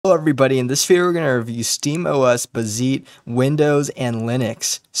Hello everybody, in this video we're going to review SteamOS, Bazzite, Windows, and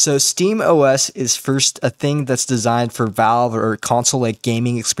Linux. So SteamOS is first a thing that's designed for Valve or console-like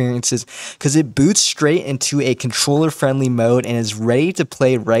gaming experiences because it boots straight into a controller-friendly mode and is ready to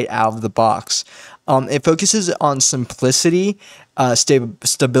play right out of the box. It focuses on simplicity,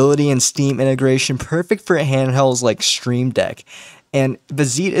 stability, and Steam integration, perfect for handhelds like Stream Deck. And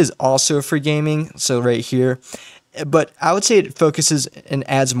Bazzite is also for gaming, so right here. But I would say it focuses and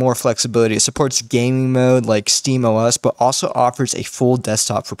adds more flexibility. It supports gaming mode like SteamOS, but also offers a full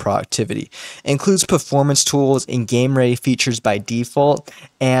desktop for productivity. It includes performance tools and game-ready features by default,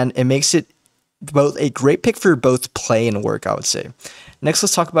 and it makes it both a great pick for both play and work, I would say. Next,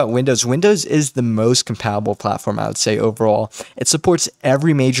 let's talk about Windows. Windows is the most compatible platform, I would say, overall. It supports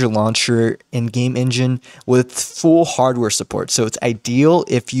every major launcher and game engine with full hardware support. So it's ideal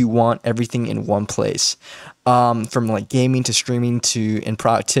if you want everything in one place. From like gaming to streaming to in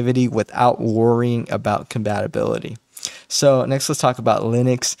productivity without worrying about compatibility. So next, let's talk about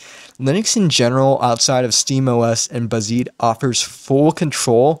Linux. Linux in general, outside of SteamOS and Bazzite, offers full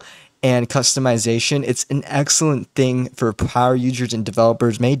control and customization. It's an excellent thing for power users and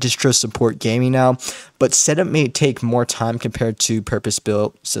developers. Many distros support gaming now, but setup may take more time compared to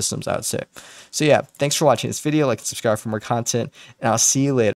purpose-built systems, I would say. So yeah, thanks for watching this video. Like and subscribe for more content, and I'll see you later.